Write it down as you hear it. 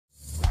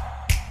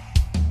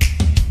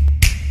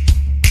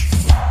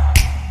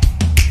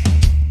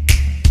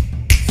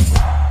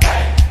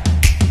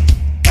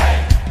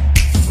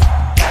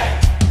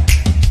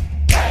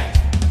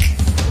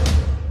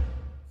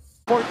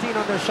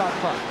shot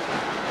clock.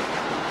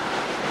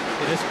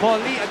 It is Paul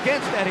Lee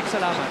against Eric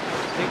Salamat.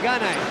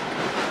 Linganay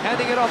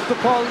handing it off to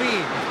Paul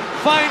Lee.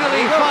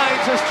 Finally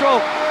finds a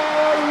stroke.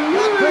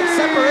 That quick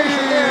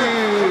separation there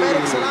from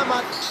Eric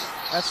Salamat.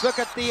 Let's look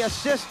at the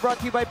assist brought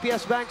to you by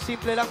PS Bank.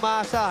 Simple lang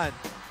maasahan.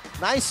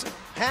 Nice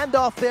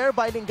handoff there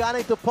by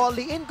Linganay to Paul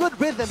Lee. In good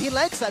rhythm. He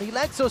likes that. He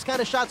likes those kind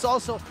of shots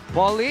also.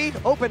 Paul Lee,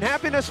 open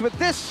happiness with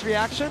this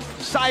reaction.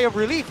 Sigh of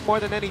relief more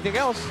than anything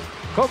else.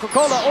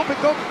 Coca-Cola, open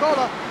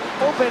Coca-Cola,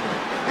 open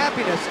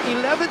happiness.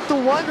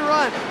 11-1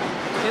 run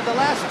in the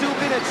last 2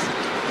 minutes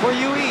for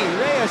UE.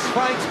 Reyes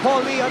finds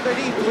Paul Lee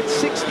underneath with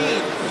 16.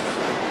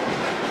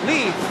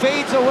 Lee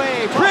fades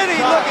away. Pretty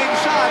looking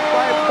shot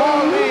by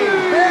Paul Lee.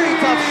 Very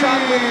tough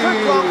shot with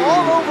Furlong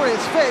all over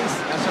his face.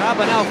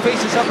 Nasraba now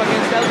faces up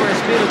against Elmer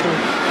Espiritu.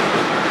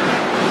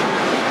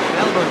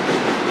 Elmer,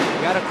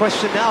 got a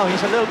question now.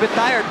 He's a little bit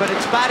tired, but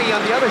it's Patty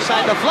on the other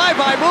side. The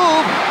flyby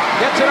move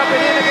gets it up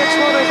and in against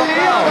Nonoy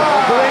Baclao.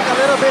 Doing a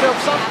little bit of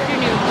something.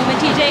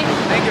 TJ.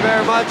 Thank you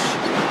very much,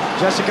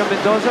 Jessica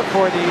Mendoza,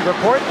 for the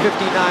report.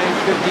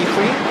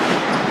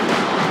 59-53.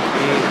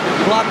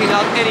 Blocking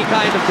out any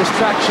kind of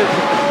distraction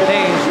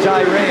today is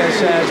Jai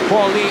Reyes as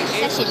Paul Lee.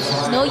 Sessions,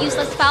 no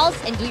useless fouls,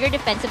 and do your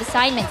defensive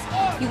assignments.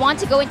 We want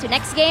to go into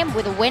next game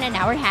with a win in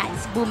our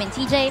hands. Boom and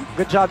TJ.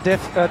 Good job,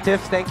 Tiff.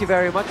 Thank you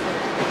very much.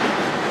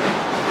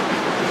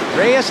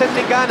 Reyes and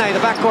Linganay, the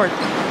backcourt.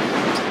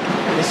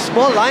 A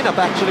small lineup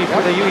actually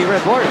for the UE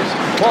Red Warriors.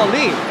 Paul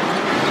Lee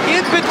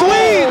in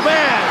between. Oh,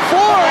 man. 4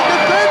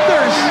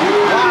 defenders.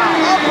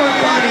 Wow. Upper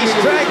body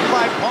strength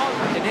by Paul.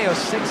 Ateneo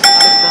 6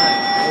 out of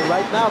 9.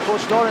 Right now,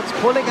 Coach Lawrence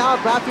pulling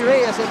out Rafi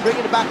Reyes and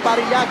bringing it back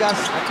Patty Llagas.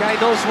 That guy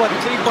knows what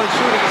 3-point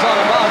shooting is all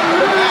about.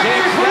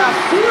 James Yap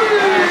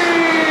as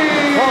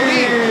Paul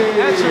Lee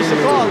answers the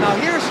call. Now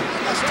here's,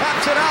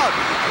 taps it out.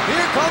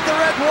 Here come the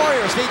Red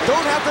Warriors. They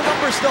don't have the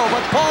numbers though,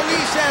 but Paul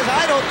Lee says,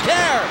 I don't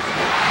care.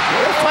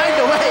 They'll find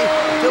a way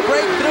to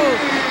break through.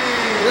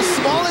 The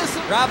smallest.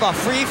 Raba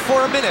free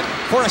for a minute,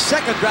 for a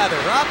second rather.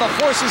 Raba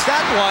forces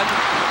that one,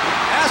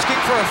 asking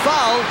for a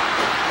foul.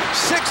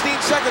 16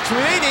 seconds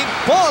remaining.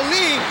 Paul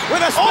Lee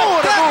with a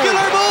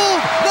spectacular move.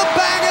 The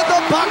bang in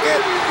the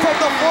bucket from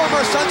the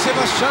former San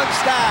Sebastian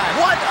star.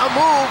 What a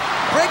move.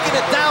 Breaking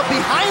it down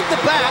behind the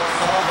back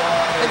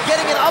and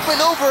getting it up and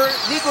over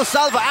Nico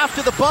Salva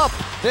after the bump.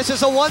 This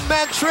is a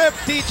one-man trip,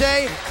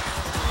 DJ.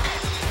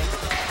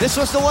 This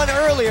was the one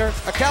earlier.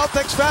 A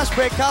Caltex fast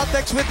break.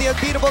 Caltex with the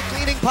unbeatable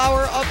cleaning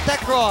power of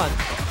Tecron.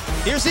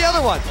 Here's the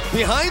other one.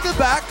 Behind the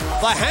back,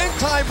 the hang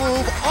time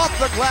move. Off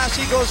the glass,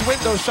 he goes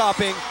window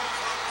shopping.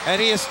 And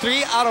he is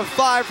 3 out of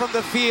 5 from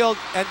the field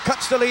and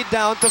cuts the lead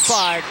down to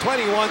 5,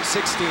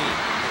 21-16.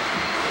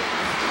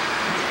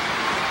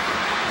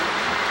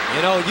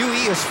 You know,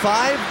 UE is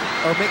 5,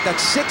 or make that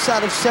 6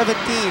 out of 17.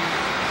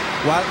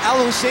 While Al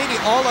Husseini,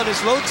 all on his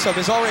lonesome,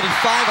 is already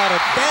 5 out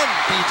of 10,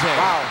 DJ.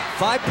 Wow.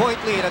 5-point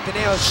lead.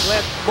 Ateneo has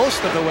led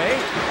most of the way.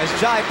 As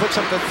Jai puts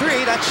up the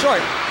 3, that's short.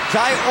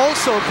 Jai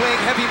also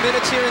playing heavy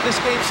minutes here in this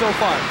game so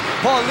far.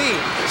 Paul Lee,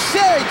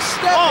 stepping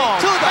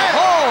to the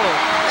hole.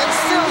 And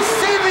still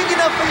saving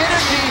enough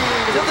energy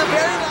till the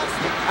very last.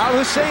 Al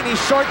Husseini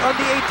short on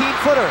the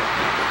 18-footer.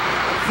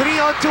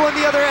 3-on-2 on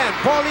the other end.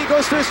 Paul Lee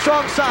goes to his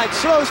strong side,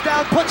 slows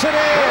down, puts it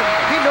in.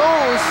 He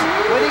knows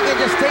when he can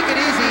just take it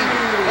easy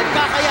and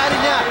kakayanin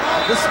niya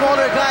the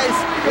smaller guys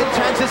in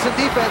transition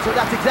defense, and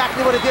that's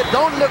exactly what he did.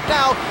 Don't look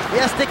now.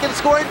 Yes, they can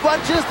score in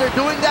bunches. They're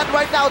doing that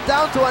right now,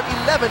 down to an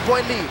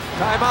 11-point lead.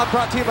 Timeout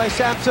brought to you by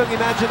Samsung.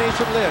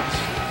 Imagination lives.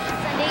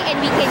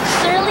 And we can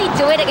surely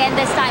do it again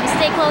this time.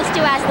 Stay close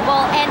to as the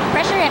ball and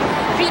pressure him.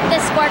 Treat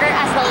this quarter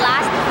as the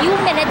last few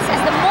minutes,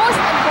 as the most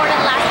important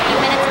last few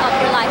minutes of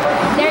your life.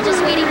 They're just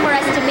waiting for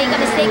us to make a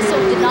mistake, so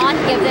do not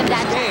give them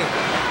that chance.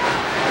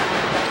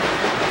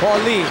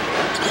 Paul Lee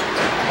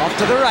off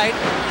to the right.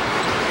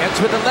 Ends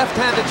with a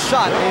left-handed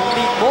shot. They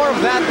need more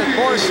of that and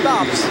more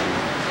stops.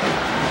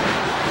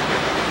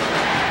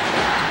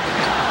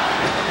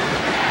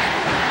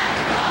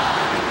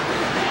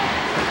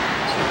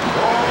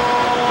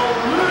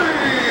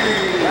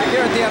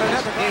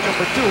 Game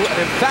number 2, an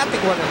emphatic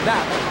one at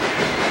that,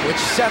 which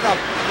set up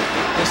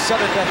the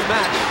sudden death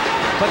match.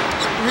 But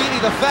really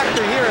the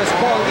factor here is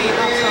Paul Lee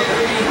knocks down the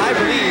 3, I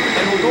believe,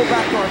 and we'll go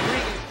back to our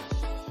 3.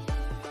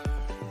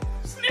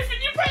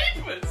 Sniffing your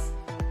papers!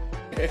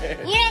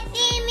 You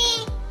see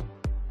me?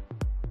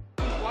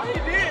 Why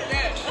you did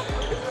that?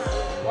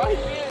 Why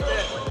you did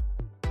that?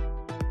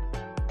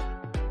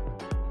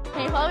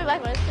 Can you follow me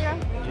back on Instagram?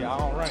 Yeah, I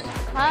don't run.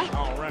 Huh? I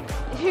don't run.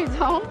 You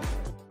don't?